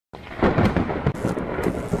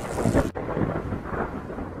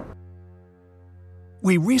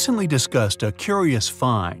We recently discussed a curious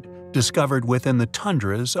find discovered within the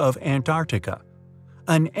tundras of Antarctica,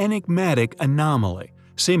 an enigmatic anomaly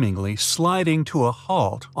seemingly sliding to a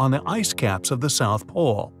halt on the ice caps of the South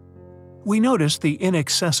Pole. We noticed the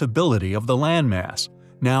inaccessibility of the landmass,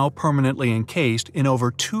 now permanently encased in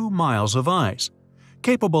over 2 miles of ice,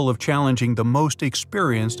 capable of challenging the most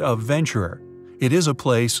experienced adventurer. It is a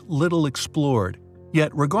place little explored,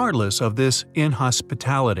 yet regardless of this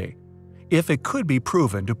inhospitality, if it could be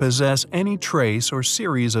proven to possess any trace or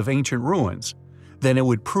series of ancient ruins, then it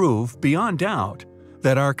would prove beyond doubt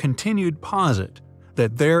that our continued posit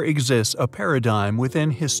that there exists a paradigm within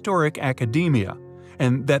historic academia,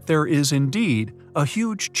 and that there is indeed a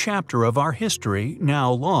huge chapter of our history now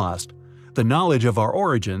lost, the knowledge of our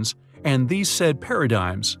origins, and these said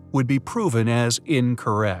paradigms would be proven as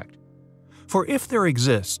incorrect. For if there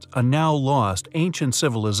exists a now lost ancient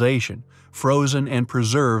civilization frozen and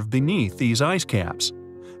preserved beneath these ice caps,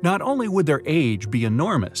 not only would their age be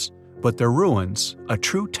enormous, but their ruins a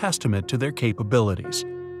true testament to their capabilities.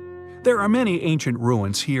 There are many ancient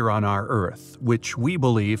ruins here on our Earth, which we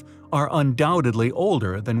believe are undoubtedly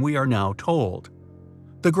older than we are now told.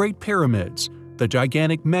 The Great Pyramids, the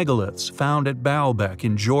gigantic megaliths found at Baalbek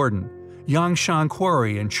in Jordan, Yangshan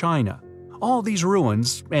Quarry in China, all these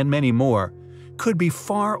ruins, and many more, could be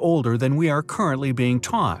far older than we are currently being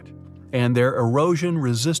taught, and their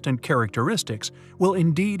erosion-resistant characteristics will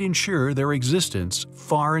indeed ensure their existence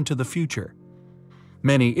far into the future.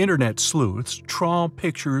 Many internet sleuths trawl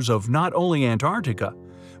pictures of not only Antarctica,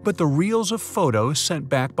 but the reels of photos sent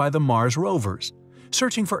back by the Mars rovers,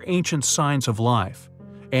 searching for ancient signs of life.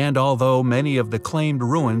 And although many of the claimed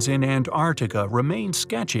ruins in Antarctica remain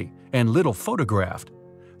sketchy and little photographed,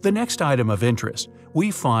 the next item of interest we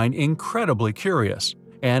find incredibly curious,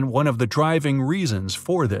 and one of the driving reasons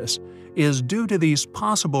for this is due to these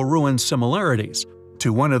possible ruin similarities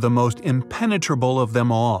to one of the most impenetrable of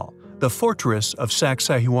them all, the fortress of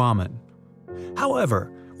Sacsayhuaman.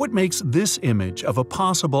 However, what makes this image of a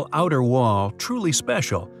possible outer wall truly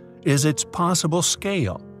special is its possible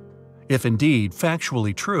scale. If indeed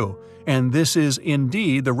factually true, and this is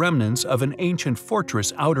indeed the remnants of an ancient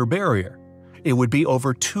fortress outer barrier, it would be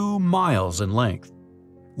over 2 miles in length.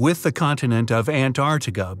 With the continent of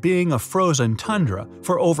Antarctica being a frozen tundra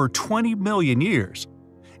for over 20 million years,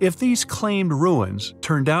 if these claimed ruins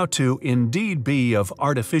turned out to indeed be of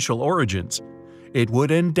artificial origins, it would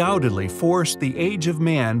undoubtedly force the age of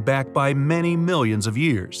man back by many millions of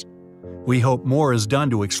years. We hope more is done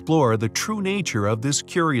to explore the true nature of this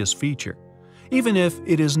curious feature. Even if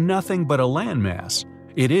it is nothing but a landmass,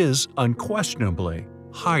 it is unquestionably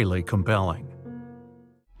highly compelling.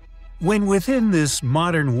 When within this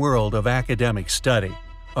modern world of academic study,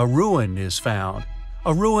 a ruin is found,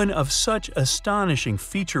 a ruin of such astonishing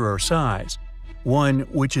feature or size, one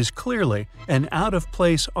which is clearly an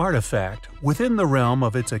out-of-place artifact within the realm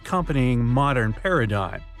of its accompanying modern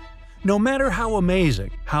paradigm, no matter how amazing,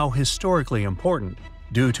 how historically important,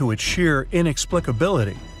 due to its sheer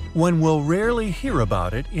inexplicability, one will rarely hear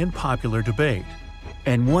about it in popular debate.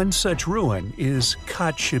 And one such ruin is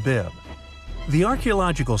Khat Shibib. The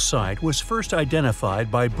archaeological site was first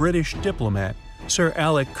identified by British diplomat Sir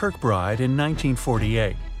Alec Kirkbride in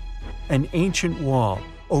 1948, an ancient wall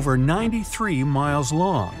over 93 miles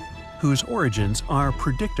long, whose origins are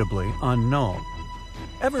predictably unknown.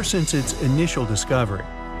 Ever since its initial discovery,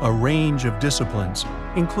 a range of disciplines,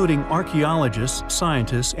 including archaeologists,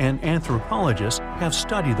 scientists, and anthropologists, have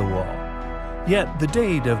studied the wall. Yet the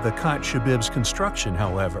date of the Khat Shibib's construction,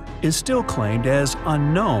 however, is still claimed as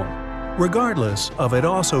unknown, regardless of it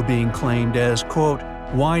also being claimed as, quote,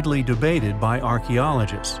 widely debated by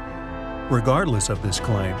archaeologists. Regardless of this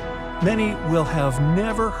claim, many will have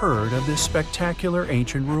never heard of this spectacular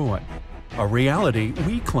ancient ruin, a reality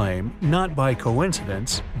we claim not by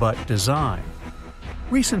coincidence but design.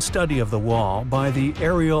 Recent study of the wall by the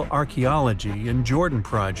Aerial Archaeology in Jordan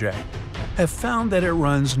project have found that it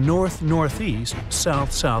runs north-northeast,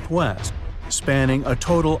 south-southwest, spanning a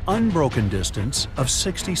total unbroken distance of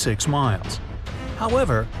 66 miles.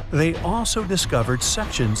 However, they also discovered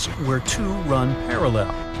sections where two run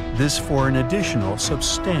parallel, this for an additional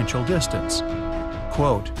substantial distance.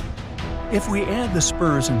 Quote, "If we add the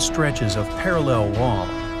spurs and stretches of parallel wall,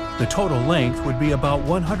 the total length would be about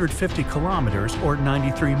 150 kilometers or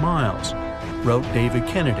 93 miles, wrote David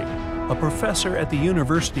Kennedy, a professor at the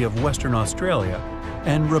University of Western Australia,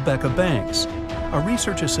 and Rebecca Banks, a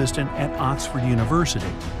research assistant at Oxford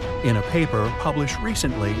University, in a paper published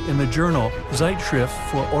recently in the journal Zeitschrift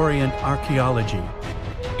für Orient Archäologie.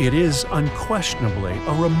 It is unquestionably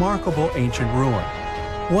a remarkable ancient ruin,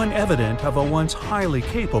 one evident of a once highly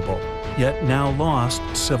capable yet now lost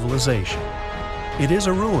civilization. It is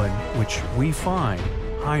a ruin which we find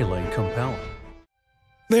highly compelling.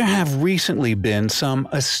 There have recently been some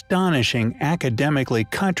astonishing academically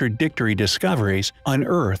contradictory discoveries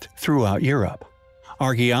unearthed throughout Europe.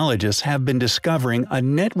 Archaeologists have been discovering a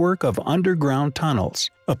network of underground tunnels,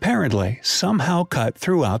 apparently somehow cut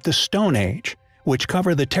throughout the Stone Age, which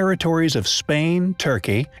cover the territories of Spain,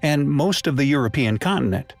 Turkey, and most of the European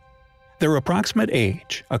continent. Their approximate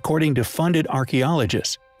age, according to funded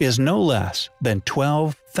archaeologists, is no less than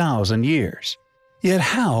 12,000 years. Yet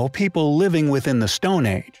how people living within the Stone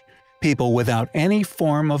Age, people without any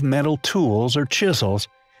form of metal tools or chisels,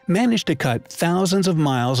 managed to cut thousands of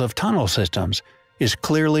miles of tunnel systems is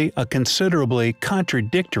clearly a considerably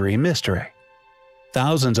contradictory mystery.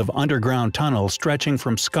 Thousands of underground tunnels stretching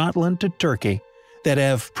from Scotland to Turkey that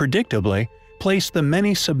have, predictably, placed the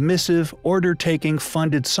many submissive, order-taking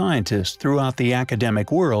funded scientists throughout the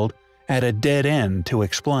academic world at a dead end to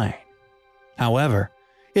explain. However,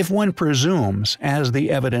 if one presumes, as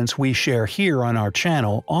the evidence we share here on our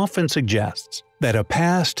channel often suggests, that a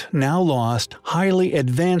past, now lost, highly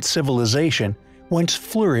advanced civilization once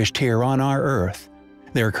flourished here on our Earth,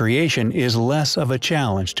 their creation is less of a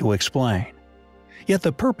challenge to explain. Yet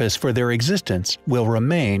the purpose for their existence will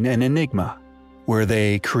remain an enigma. Were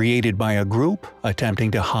they created by a group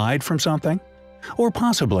attempting to hide from something? Or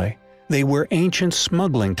possibly, they were ancient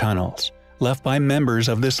smuggling tunnels, left by members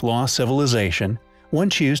of this lost civilization,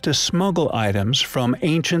 once used to smuggle items from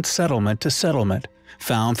ancient settlement to settlement,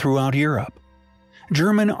 found throughout Europe.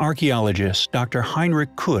 German archaeologist Dr.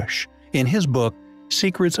 Heinrich Kusch, in his book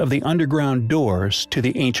Secrets of the Underground Doors to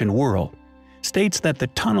the Ancient World, states that the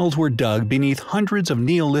tunnels were dug beneath hundreds of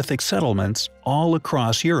Neolithic settlements all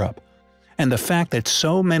across Europe, and the fact that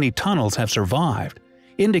so many tunnels have survived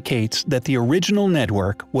indicates that the original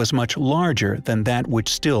network was much larger than that which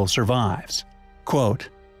still survives. Quote,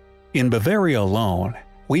 "In Bavaria alone,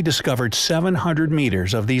 we discovered 700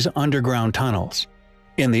 meters of these underground tunnels.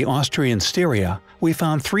 In the Austrian Styria, we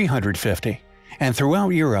found 350, and throughout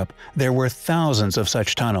Europe there were thousands of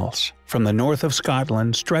such tunnels, from the north of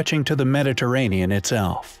Scotland stretching to the Mediterranean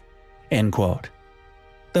itself." End quote.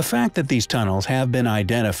 The fact that these tunnels have been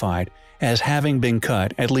identified as having been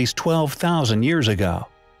cut at least 12,000 years ago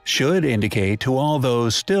should indicate to all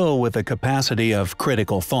those still with the capacity of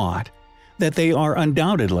critical thought that they are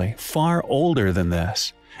undoubtedly far older than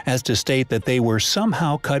this, as to state that they were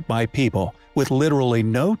somehow cut by people with literally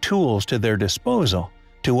no tools to their disposal,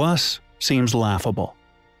 to us seems laughable.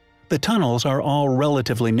 The tunnels are all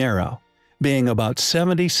relatively narrow, being about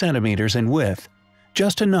 70 centimeters in width,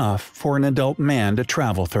 just enough for an adult man to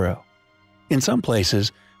travel through. In some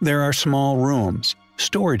places, there are small rooms,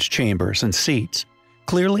 storage chambers and seats,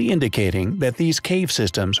 clearly indicating that these cave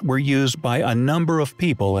systems were used by a number of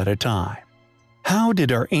people at a time. How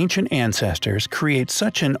did our ancient ancestors create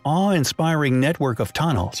such an awe-inspiring network of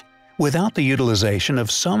tunnels without the utilization of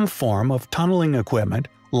some form of tunneling equipment,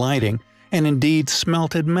 lighting, and indeed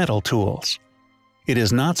smelted metal tools? It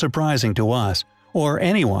is not surprising to us, or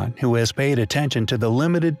anyone who has paid attention to the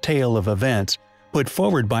limited tale of events put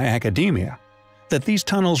forward by academia, that these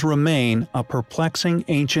tunnels remain a perplexing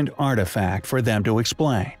ancient artifact for them to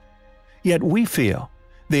explain. Yet we feel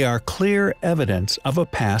they are clear evidence of a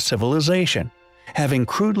past civilization, having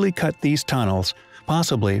crudely cut these tunnels,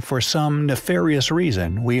 possibly for some nefarious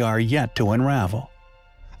reason we are yet to unravel.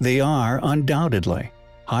 They are undoubtedly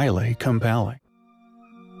highly compelling.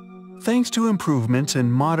 Thanks to improvements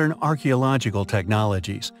in modern archaeological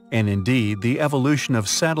technologies, and indeed the evolution of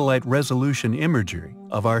satellite resolution imagery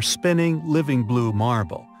of our spinning, living blue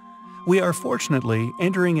marble, we are fortunately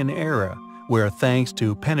entering an era where, thanks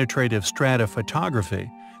to penetrative stratophotography,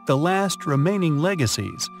 the last remaining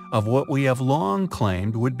legacies of what we have long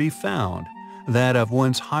claimed would be found, that of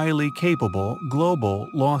once highly capable global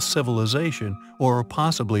lost civilization, or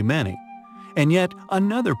possibly many. And yet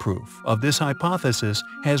another proof of this hypothesis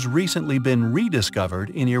has recently been rediscovered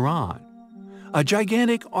in Iran. A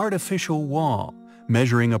gigantic artificial wall,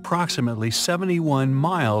 measuring approximately 71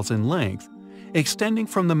 miles in length, extending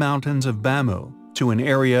from the mountains of Bamu to an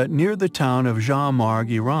area near the town of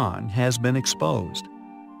Jaumarg, Iran, has been exposed.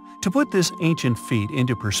 To put this ancient feat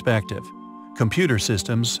into perspective, computer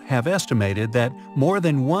systems have estimated that more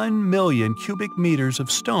than 1 million cubic meters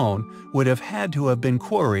of stone would have had to have been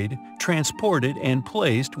quarried, transported, and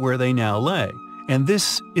placed where they now lay, and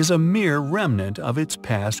this is a mere remnant of its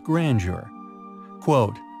past grandeur.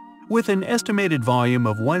 Quote, "With an estimated volume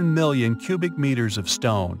of 1 million cubic meters of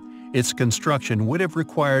stone, its construction would have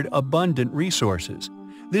required abundant resources.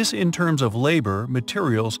 This in terms of labor,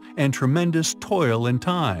 materials, and tremendous toil and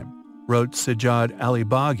time," wrote Sajjad Ali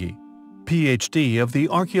Baghi, Ph.D. of the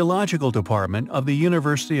Archaeological Department of the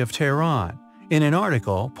University of Tehran, in an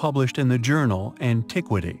article published in the journal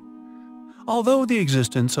Antiquity. Although the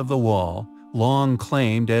existence of the wall, long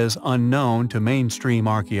claimed as unknown to mainstream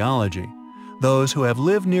archaeology, those who have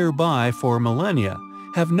lived nearby for millennia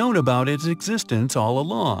have known about its existence all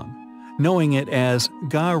along, knowing it as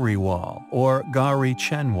Gari Wall or Gari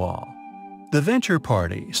Chen Wall. The Venture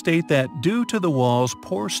Party state that due to the wall's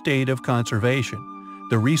poor state of conservation,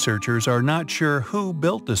 the researchers are not sure who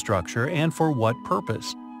built the structure and for what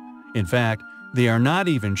purpose. In fact, they are not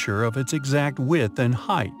even sure of its exact width and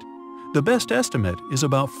height. The best estimate is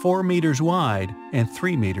about 4 meters wide and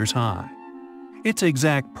 3 meters high. Its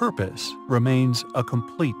exact purpose remains a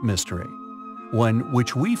complete mystery, one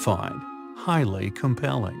which we find highly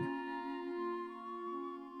compelling.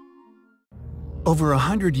 Over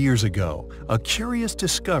 100 years ago, a curious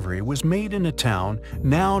discovery was made in a town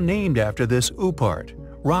now named after this Upart,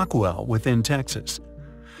 Rockwell within Texas.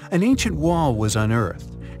 An ancient wall was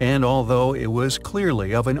unearthed, and although it was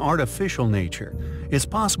clearly of an artificial nature, its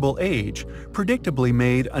possible age predictably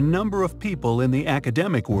made a number of people in the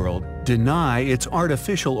academic world deny its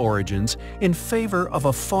artificial origins in favor of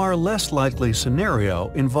a far less likely scenario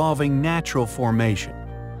involving natural formation.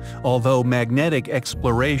 Although magnetic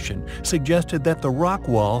exploration suggested that the rock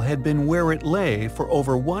wall had been where it lay for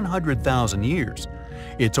over 100,000 years,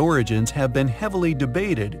 its origins have been heavily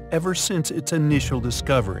debated ever since its initial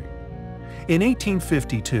discovery. In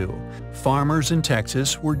 1852, farmers in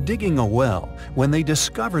Texas were digging a well when they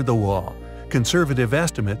discovered the wall. Conservative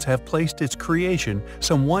estimates have placed its creation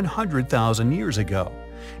some 100,000 years ago.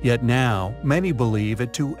 Yet now, many believe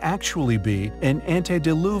it to actually be an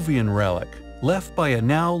antediluvian relic left by a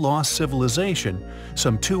now lost civilization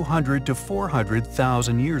some 200 to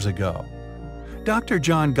 400,000 years ago. Dr.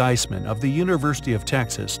 John Geisman of the University of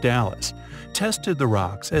Texas, Dallas, tested the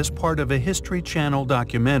rocks as part of a History Channel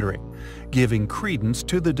documentary, giving credence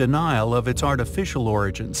to the denial of its artificial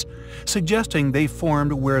origins, suggesting they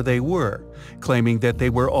formed where they were, claiming that they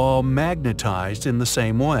were all magnetized in the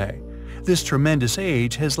same way. This tremendous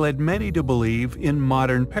age has led many to believe in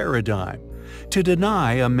modern paradigm, to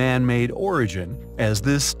deny a man-made origin, as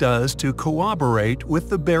this does to corroborate with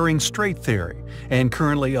the Bering Strait theory and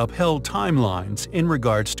currently upheld timelines in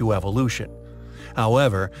regards to evolution.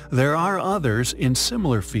 However, there are others in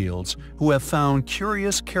similar fields who have found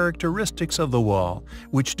curious characteristics of the wall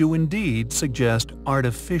which do indeed suggest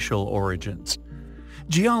artificial origins.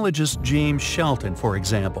 Geologist James Shelton, for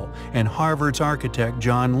example, and Harvard's architect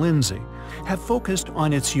John Lindsay have focused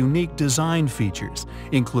on its unique design features,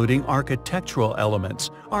 including architectural elements,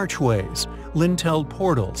 archways, lintelled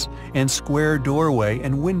portals, and square doorway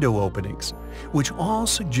and window openings, which all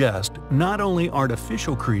suggest not only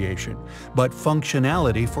artificial creation, but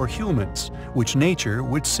functionality for humans, which nature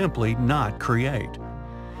would simply not create.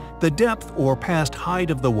 The depth or past height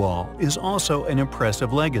of the wall is also an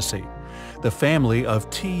impressive legacy. The family of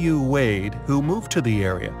T.U. Wade, who moved to the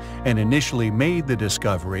area and initially made the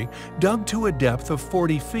discovery, dug to a depth of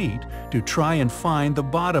 40 feet to try and find the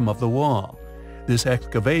bottom of the wall. This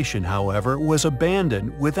excavation, however, was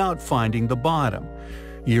abandoned without finding the bottom.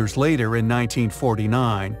 Years later, in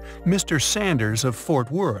 1949, Mr. Sanders of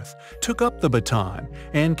Fort Worth took up the baton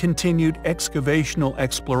and continued excavational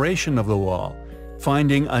exploration of the wall,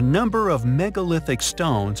 finding a number of megalithic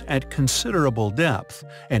stones at considerable depth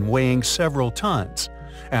and weighing several tons.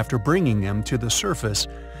 After bringing them to the surface,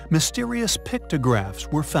 mysterious pictographs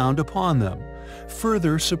were found upon them,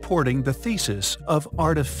 further supporting the thesis of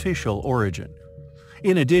artificial origin.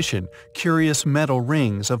 In addition, curious metal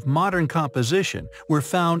rings of modern composition were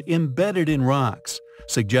found embedded in rocks,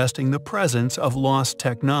 suggesting the presence of lost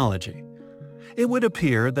technology. It would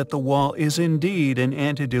appear that the wall is indeed an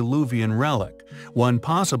antediluvian relic, one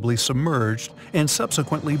possibly submerged and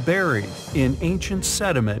subsequently buried in ancient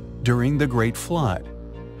sediment during the Great Flood.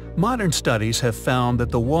 Modern studies have found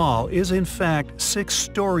that the wall is in fact 6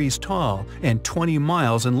 stories tall and 20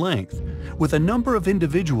 miles in length, with a number of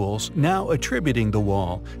individuals now attributing the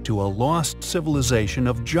wall to a lost civilization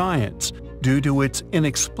of giants due to its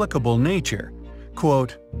inexplicable nature.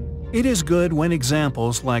 Quote, "It is good when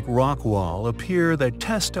examples like Rockwall appear that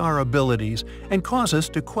test our abilities and cause us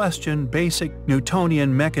to question basic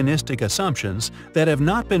Newtonian mechanistic assumptions that have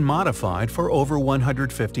not been modified for over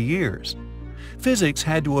 150 years. Physics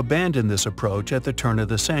had to abandon this approach at the turn of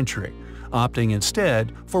the century, opting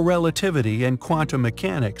instead for relativity and quantum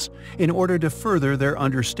mechanics in order to further their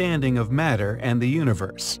understanding of matter and the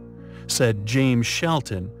universe," said James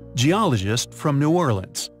Shelton, geologist from New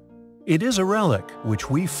Orleans. It is a relic which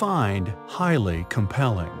we find highly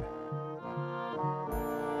compelling.